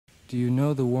Do you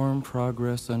know the warm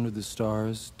progress under the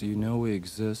stars? Do you know we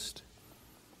exist?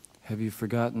 Have you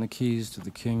forgotten the keys to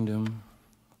the kingdom?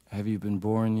 Have you been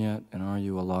born yet, and are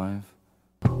you alive?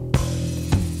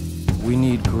 We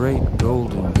need great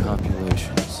golden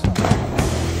copulations.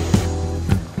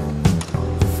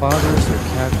 The fathers are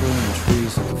cackling in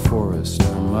trees of the forest.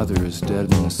 Our mother is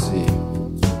dead in the sea.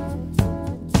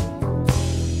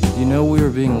 You know we are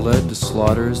being led to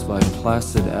slaughters by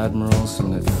placid admirals,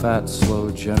 and that fat, slow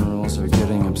generals are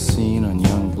getting obscene on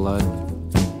young blood.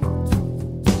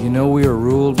 You know we are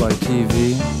ruled by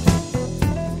TV.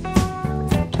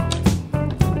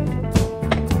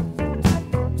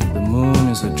 The moon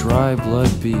is a dry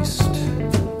blood beast.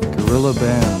 Guerrilla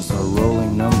bands are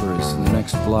rolling numbers in the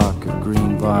next block of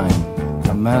green vine,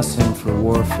 amassing for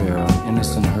warfare on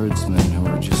innocent herdsmen who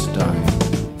are just dying.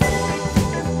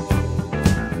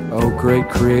 O great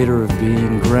creator of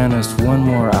being, grant us one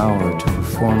more hour to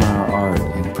perform our art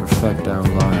and perfect our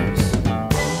lives.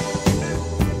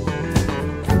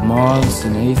 The moths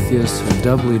and atheists are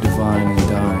doubly divine and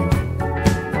dying.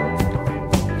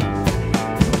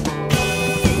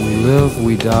 We live,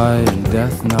 we die, and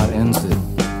death not ends it.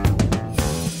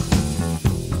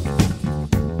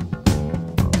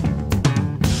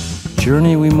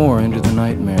 Journey we more into the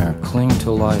nightmare, cling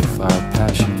to life, our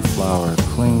passion flower,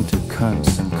 cling to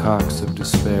cunts and cocks of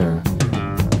despair.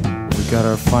 We got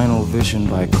our final vision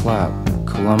by clap.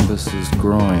 Columbus's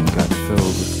groin got filled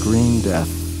with green death.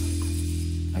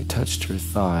 I touched her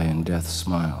thigh and death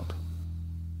smiled.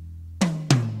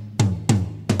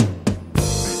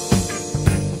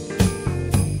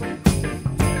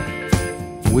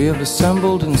 We have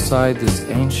assembled inside this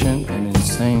ancient and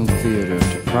insane theater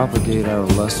to propagate our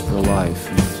lust for life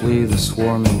and flee the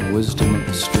swarming wisdom of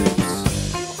the streets.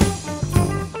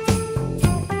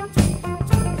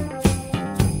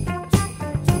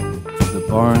 The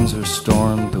barns are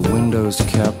stormed, the windows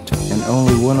kept, and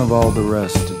only one of all the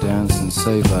rest to dance and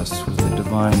save us with the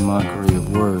divine mockery of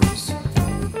words.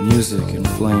 Music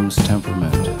inflames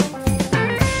temperament.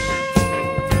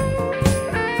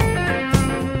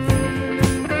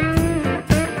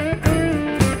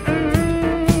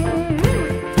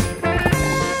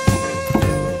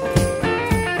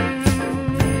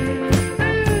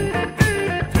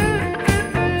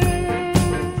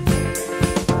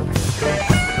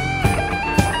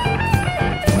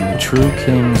 True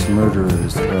king's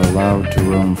murderers are allowed to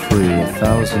roam free.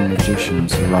 1,000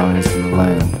 magicians arise in the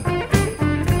land.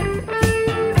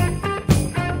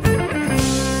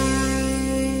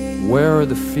 Where are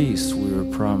the feasts we were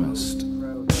promised?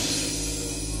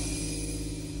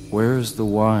 Where is the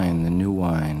wine, the new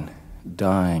wine,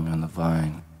 dying on the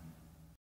vine?